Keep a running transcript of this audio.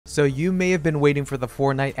So you may have been waiting for the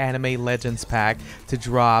Fortnite Anime Legends pack to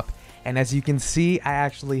drop, and as you can see, I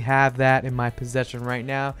actually have that in my possession right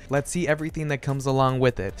now. Let's see everything that comes along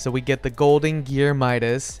with it. So we get the golden gear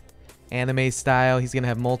Midas, anime style. He's gonna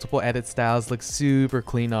have multiple edit styles, looks super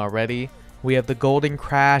clean already. We have the golden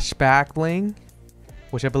crash back bling,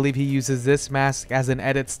 which I believe he uses this mask as an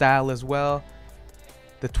edit style as well.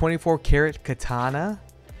 The 24 karat katana,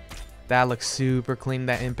 that looks super clean.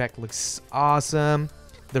 That impact looks awesome.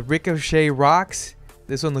 The Ricochet Rocks,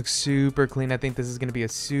 this one looks super clean. I think this is going to be a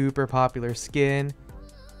super popular skin.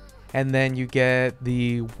 And then you get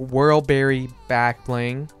the Whirlberry back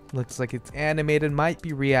bling. Looks like it's animated, might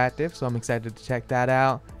be reactive, so I'm excited to check that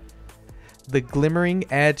out. The Glimmering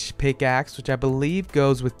Edge pickaxe, which I believe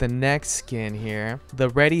goes with the next skin here. The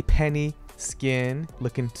Ready Penny skin,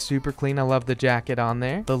 looking super clean. I love the jacket on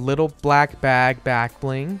there. The little black bag back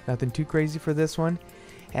bling, nothing too crazy for this one.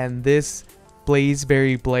 And this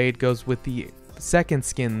Blazeberry blade goes with the second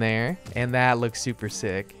skin there, and that looks super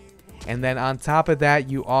sick. And then on top of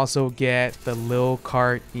that, you also get the Lil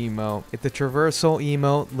Cart emote. It's the traversal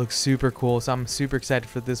emote, looks super cool, so I'm super excited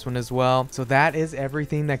for this one as well. So that is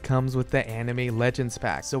everything that comes with the Anime Legends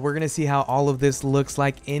pack. So we're gonna see how all of this looks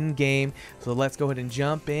like in game, so let's go ahead and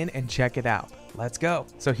jump in and check it out. Let's go.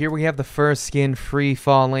 So here we have the first skin, Free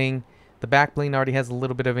Falling. The back bling already has a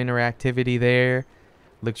little bit of interactivity there.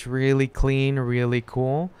 Looks really clean, really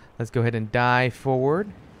cool. Let's go ahead and dive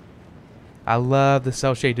forward. I love the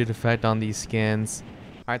cell shaded effect on these skins.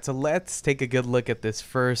 Alright, so let's take a good look at this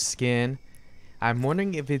first skin. I'm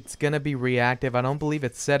wondering if it's going to be reactive. I don't believe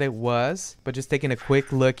it said it was, but just taking a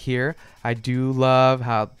quick look here. I do love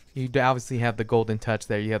how you obviously have the golden touch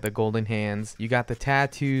there. You have the golden hands. You got the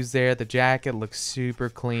tattoos there. The jacket looks super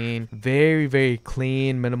clean. Very, very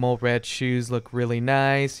clean. Minimal red shoes look really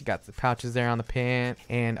nice. You got the pouches there on the pant.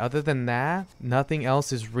 And other than that, nothing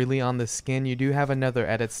else is really on the skin. You do have another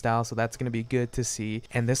edit style, so that's going to be good to see.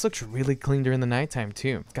 And this looks really clean during the nighttime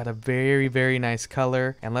too. It's got a very, very nice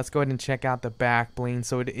color. And let's go ahead and check out the back bling.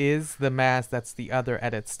 So it is the mask that's the other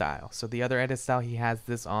edit style. So the other edit style, he has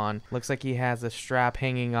this on. Looks like he has a strap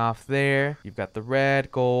hanging off there. You've got the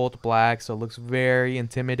red, gold, black, so it looks very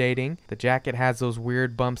intimidating. The jacket has those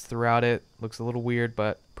weird bumps throughout it. Looks a little weird,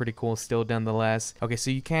 but pretty cool still nonetheless. Okay, so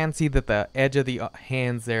you can see that the edge of the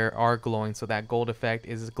hands there are glowing, so that gold effect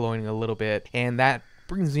is glowing a little bit, and that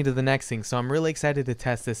brings me to the next thing. So I'm really excited to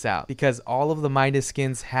test this out because all of the Midas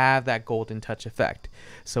skins have that golden touch effect.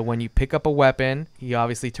 So when you pick up a weapon, he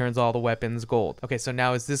obviously turns all the weapons gold. Okay, so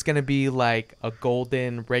now is this going to be like a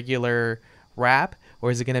golden regular wrap,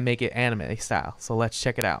 or is it going to make it anime style? So let's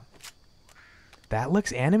check it out. That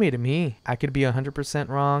looks anime to me. I could be 100%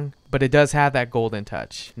 wrong, but it does have that golden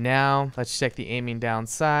touch. Now let's check the aiming down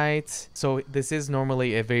sights. So this is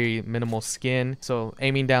normally a very minimal skin, so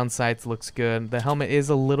aiming down sights looks good. The helmet is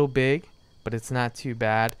a little big, but it's not too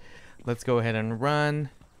bad. Let's go ahead and run,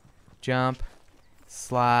 jump,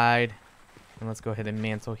 slide, and let's go ahead and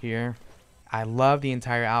mantle here. I love the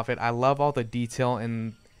entire outfit. I love all the detail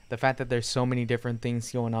and the fact that there's so many different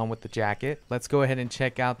things going on with the jacket. Let's go ahead and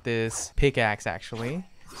check out this pickaxe actually.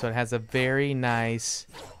 So it has a very nice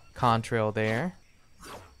contrail there.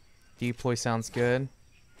 Deploy sounds good.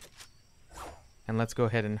 And let's go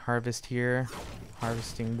ahead and harvest here.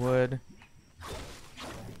 Harvesting wood.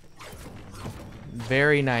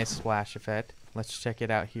 Very nice splash effect. Let's check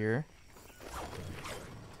it out here.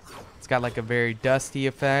 It's got like a very dusty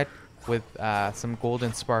effect with some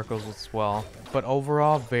golden sparkles as well. But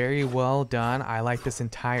overall, very well done. I like this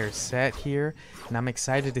entire set here, and I'm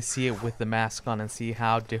excited to see it with the mask on and see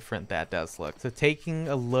how different that does look. So taking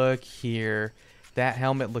a look here, that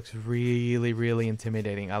helmet looks really, really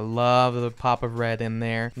intimidating. I love the pop of red in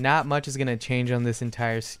there. Not much is going to change on this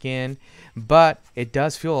entire skin, but it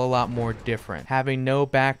does feel a lot more different. Having no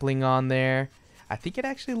back bling on there, I think it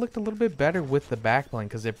actually looked a little bit better with the back bling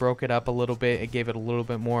because it broke it up a little bit. It gave it a little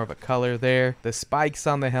bit more of a color there. The spikes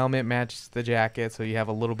on the helmet matches the jacket, so you have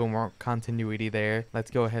a little bit more continuity there.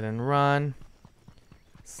 Let's go ahead and run,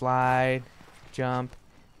 slide, jump,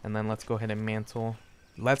 and then let's go ahead and mantle.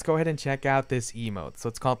 Let's go ahead and check out this emote. So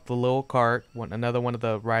it's called the Lil Cart, another one of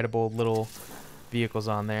the rideable little vehicles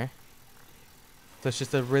on there. So it's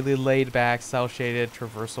just a really laid back, cell shaded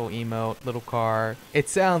traversal emote, little car. It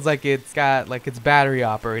sounds like it's got like it's battery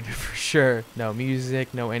operated for sure. No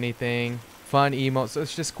music, no anything. Fun emote. So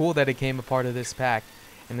it's just cool that it came a part of this pack.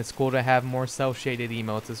 And it's cool to have more cell shaded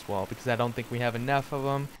emotes as well because I don't think we have enough of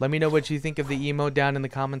them. Let me know what you think of the emote down in the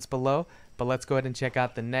comments below. But let's go ahead and check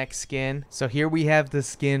out the next skin. So here we have the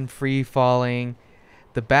skin Free Falling.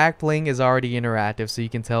 The back bling is already interactive, so you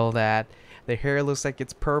can tell that. The hair looks like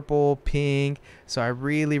it's purple, pink. So I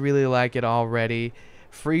really, really like it already.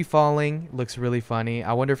 Free falling looks really funny.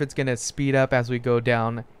 I wonder if it's gonna speed up as we go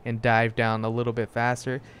down and dive down a little bit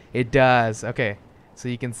faster. It does. Okay, so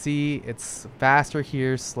you can see it's faster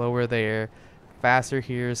here, slower there, faster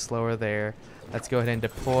here, slower there. Let's go ahead and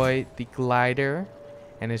deploy the glider,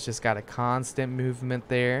 and it's just got a constant movement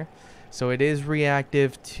there. So it is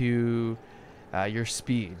reactive to your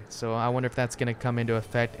speed. So I wonder if that's gonna come into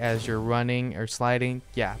effect as you're running or sliding.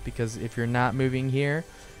 Yeah, because if you're not moving here,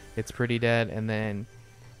 it's pretty dead, and then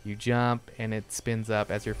you jump and it spins up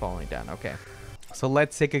as you're falling down. Okay, so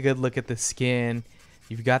let's take a good look at the skin.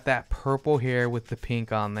 You've got that purple hair with the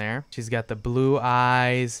pink on there. She's got the blue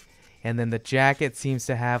eyes, and then the jacket seems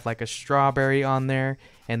to have like a strawberry on there,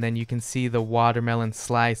 and then you can see the watermelon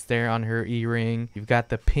slice there on her earring. You've got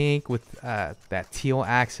the pink with that teal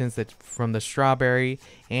accents that from the strawberry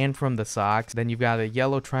and from the socks. Then you've got a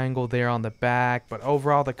yellow triangle there on the back, but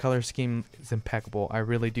overall the color scheme is impeccable. I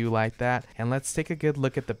really do like that. And let's take a good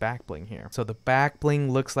look at the back bling here. So the back bling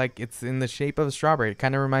looks like it's in the shape of a strawberry. It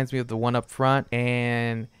kind of reminds me of the one up front,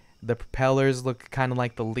 and the propellers look kind of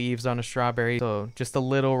like the leaves on a strawberry. So just a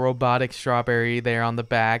little robotic strawberry there on the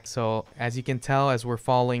back. So as you can tell, as we're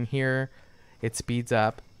falling here, it speeds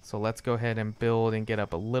up. So let's go ahead and build and get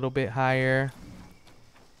up a little bit higher.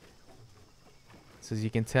 So as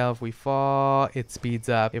you can tell, if we fall, it speeds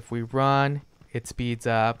up. If we run, it speeds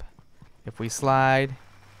up. If we slide,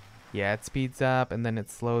 yeah, it speeds up and then it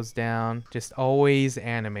slows down. Just always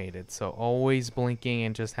animated, so always blinking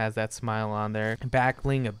and just has that smile on there. Back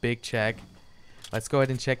bling, a big check. Let's go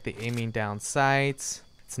ahead and check the aiming down sights.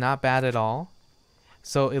 It's not bad at all.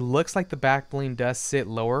 So it looks like the back bling does sit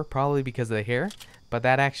lower, probably because of the hair, but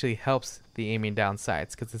that actually helps the aiming down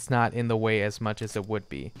sights because it's not in the way as much as it would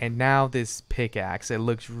be. And now this pickaxe, it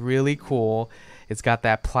looks really cool. It's got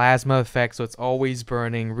that plasma effect, so it's always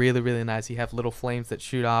burning. Really, really nice. You have little flames that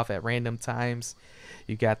shoot off at random times.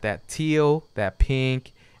 You got that teal, that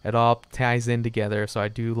pink. It all ties in together, so I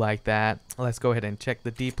do like that. Let's go ahead and check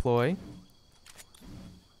the deploy.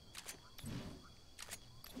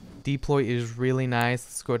 Deploy is really nice.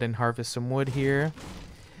 Let's go ahead and harvest some wood here.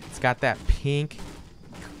 It's got that pink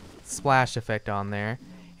splash effect on there.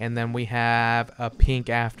 And then we have a pink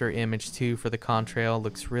after image too for the contrail.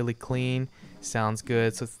 Looks really clean. Sounds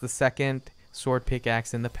good. So it's the second sword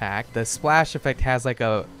pickaxe in the pack. The splash effect has like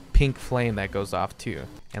a pink flame that goes off too.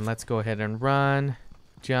 And let's go ahead and run,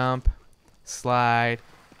 jump, slide,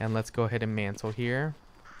 and let's go ahead and mantle here.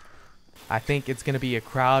 I think it's going to be a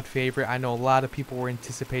crowd favorite. I know a lot of people were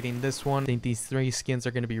anticipating this one. I think these three skins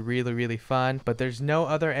are going to be really, really fun. But there's no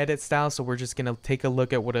other edit style, so we're just going to take a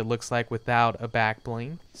look at what it looks like without a back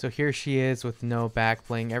bling. So here she is with no back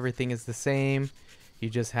bling. Everything is the same. You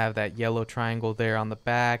just have that yellow triangle there on the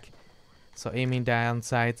back. So aiming down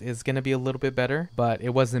sights is going to be a little bit better, but it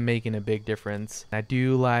wasn't making a big difference. I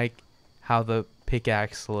do like how the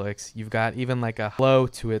pickaxe looks. You've got even like a flow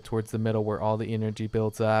to it towards the middle where all the energy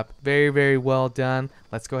builds up. Very, very well done.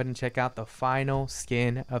 Let's go ahead and check out the final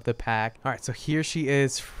skin of the pack. All right, so here she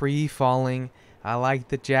is, free falling. I like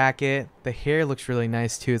the jacket. The hair looks really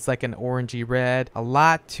nice too. It's like an orangey red. A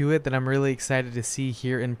lot to it that I'm really excited to see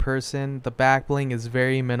here in person. The back bling is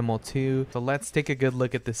very minimal too. So let's take a good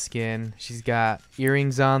look at the skin. She's got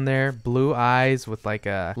earrings on there, blue eyes with like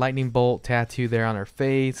a lightning bolt tattoo there on her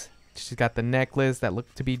face. She's got the necklace that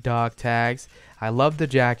look to be dog tags. I love the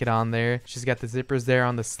jacket on there. She's got the zippers there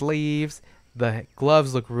on the sleeves. The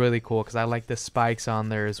gloves look really cool because I like the spikes on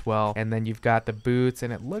there as well. And then you've got the boots,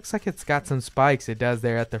 and it looks like it's got some spikes. It does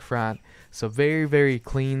there at the front. So very, very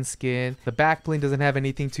clean skin. The back bling doesn't have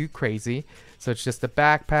anything too crazy. So it's just a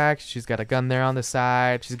backpack. She's got a gun there on the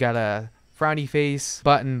side. She's got a frowny face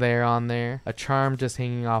button there on there. A charm just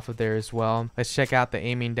hanging off of there as well. Let's check out the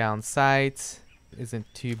aiming down sights.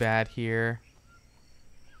 Isn't too bad here.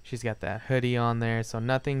 She's got that hoodie on there, so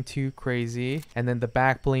nothing too crazy. And then the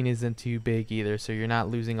back bling isn't too big either, so you're not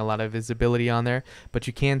losing a lot of visibility on there. But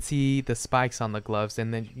you can see the spikes on the gloves,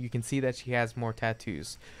 and then you can see that she has more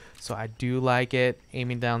tattoos. So I do like it.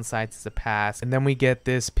 Aiming down sights is a pass. And then we get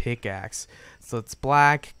this pickaxe. So it's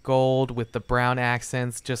black, gold with the brown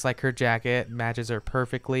accents, just like her jacket. Matches her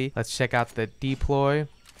perfectly. Let's check out the deploy.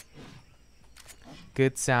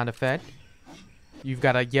 Good sound effect. You've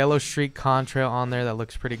got a yellow streak contrail on there that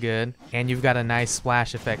looks pretty good. And you've got a nice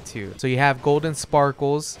splash effect too. So you have golden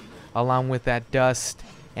sparkles along with that dust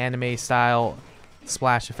anime style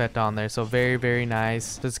splash effect on there. So very, very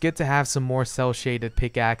nice. So it's good to have some more cell shaded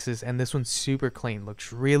pickaxes. And this one's super clean.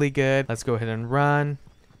 Looks really good. Let's go ahead and run.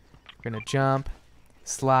 We're going to jump,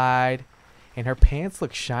 slide. And her pants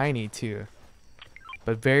look shiny too.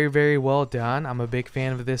 but very well done. I'm a big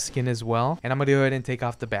fan of this skin as well. And I'm gonna go ahead and take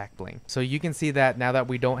off the back bling. So you can see that now that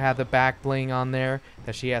we don't have the back bling on there,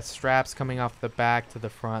 that she has straps coming off the back to the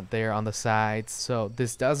front there on the sides. So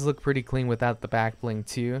this does look pretty clean without the back bling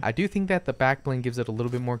too. I do think that the back bling gives it a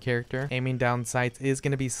little bit more character. Aiming down sights is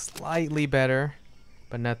gonna be slightly better,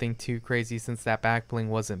 but nothing too crazy since that back bling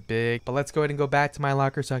wasn't big. But let's go ahead and go back to my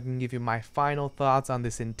locker so I can give you my final thoughts on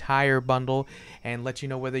this entire bundle and let you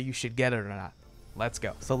know whether you should get it or not. Let's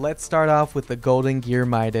go. So let's start off with the golden gear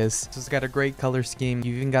Midas. So it's got a great color scheme.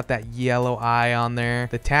 You even got that yellow eye on there.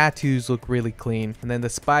 The tattoos look really clean, and then the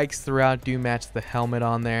spikes throughout do match the helmet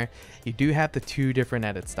on there. You do have the 2 different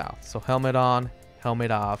edit styles, so helmet on,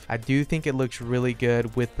 helmet off. I do think it looks really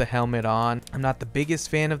good with the helmet on. I'm not the biggest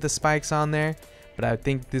fan of the spikes on there, but I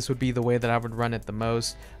think this would be the way that I would run it the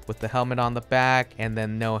most, with the helmet on the back and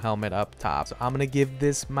then no helmet up top. So I'm gonna give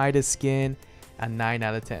this Midas skin a 9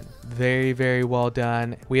 out of 10. Very well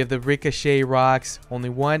done. We have the ricochet rocks, only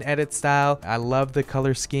 1 edit style. I love the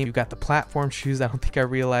color scheme. You've got the platform shoes. I don't think I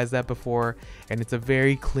realized that before, and it's a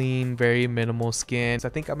very clean, very minimal skin. So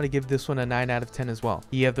I think I'm gonna give this one a 9 out of 10 as well.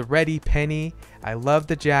 You have the ready penny. I love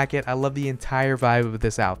the jacket. I love the entire vibe of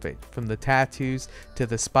this outfit, from the tattoos to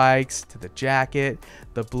the spikes to the jacket,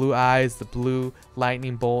 the blue eyes, the blue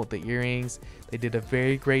lightning bolt, the earrings. They did a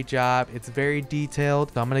very great job. It's very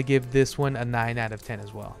detailed, so I'm gonna give this one a 9 out of 10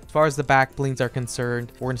 as well. As far as the back blings are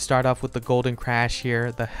concerned, we're gonna start off with the golden crash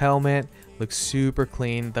here. The helmet looks super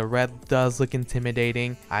clean. The red does look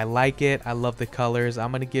intimidating. I like it. I love the colors.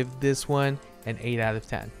 I'm gonna give this one an 8 out of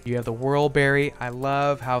 10. You have the whirlberry. I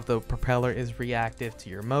love how the propeller is reactive to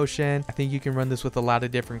your motion. I think you can run this with a lot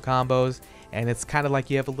of different combos, and it's kind of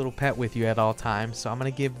like you have a little pet with you at all times. So I'm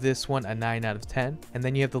gonna give this one a 9 out of 10. And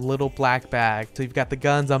then you have the little black bag. So you've got the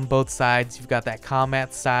guns on both sides. You've got that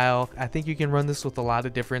combat style. I think you can run this with a lot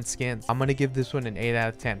of different skins. I'm gonna give this one an 8 out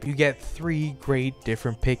of 10. You get 3 great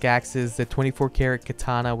different pickaxes. The 24 karat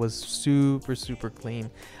katana was super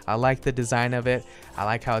clean. I like the design of it. I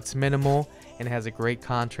like how it's minimal and it has a great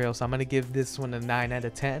contrail, so I'm gonna give this one a 9 out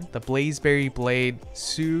of 10. The blazeberry blade,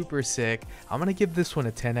 super sick. I'm gonna give this one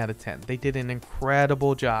a 10 out of 10. They did an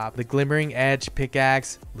incredible job. The glimmering edge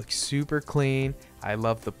pickaxe looks super clean. I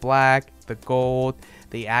love the black, the gold,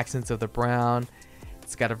 the accents of the brown.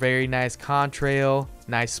 It's got a very nice contrail,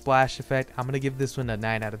 nice splash effect. I'm gonna give this one a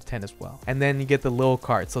 9 out of 10 as well. And then you get the little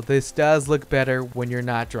cart. So this does look better when you're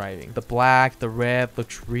not driving. The black, the red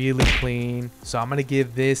looks really clean. So I'm gonna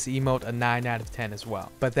give this emote a 9 out of 10 as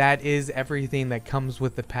well. But that is everything that comes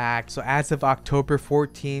with the pack. So as of October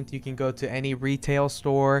 14th, you can go to any retail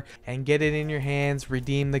store and get it in your hands,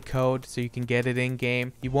 redeem the code so you can get it in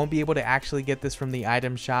game. You won't be able to actually get this from the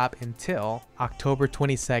item shop until October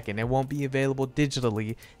 22nd. It won't be available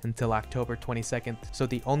digitally until October 22nd. So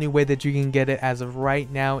the only way that you can get it as of right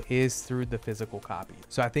now is through the physical copy.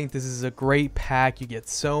 So I think this is a great pack. You get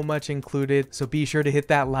so much included. So be sure to hit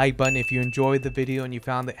that like button if you enjoyed the video and you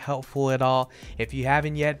found it helpful at all. If you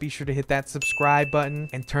haven't yet, be sure to hit that subscribe button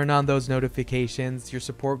and turn on those notifications. Your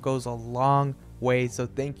support goes a long way. So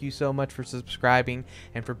thank you so much for subscribing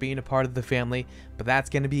and for being a part of the family. But that's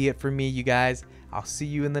going to be it for me, you guys. I'll see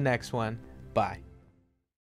you in the next one. Bye.